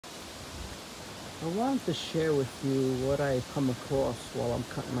I wanted to share with you what I come across while I'm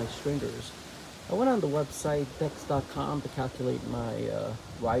cutting my stringers. I went on the website dex.com to calculate my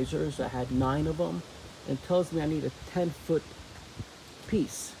risers. I had 9 of them, and it tells me I need a 10-foot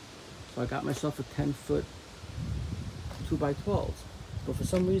piece. So I got myself a 10-foot 2x12s. But for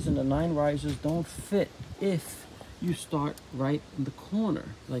some reason, the 9 risers don't fit if you start right in the corner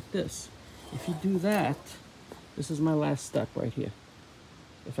like this. If you do that, this is my last step right here.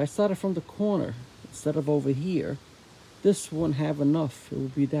 If I started from the corner instead of over here, this wouldn't have enough. It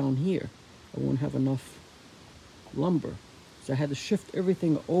would be down here. I wouldn't have enough lumber. So I had to shift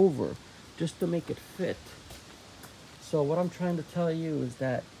everything over just to make it fit. So what I'm trying to tell you is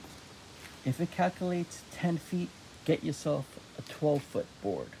that if it calculates 10 feet, get yourself a 12-foot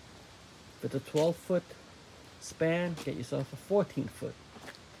board. If it's a 12-foot span, get yourself a 14-foot,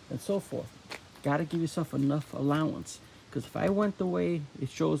 and so forth. Gotta give yourself enough allowance. Because if I went the way it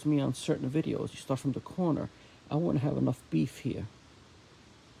shows me on certain videos, you start from the corner, I wouldn't have enough beef here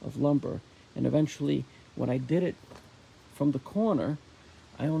of lumber. And eventually, when I did it from the corner,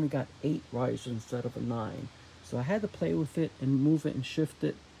 I only got 8 risers instead of a 9. So I had to play with it and move it and shift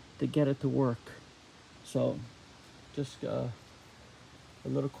it to get it to work. So just a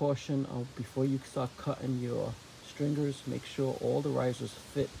little caution before you start cutting your stringers, make sure all the risers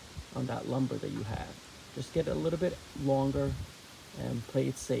fit on that lumber that you have. Just get it a little bit longer and play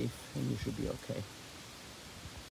it safe, and you should be okay.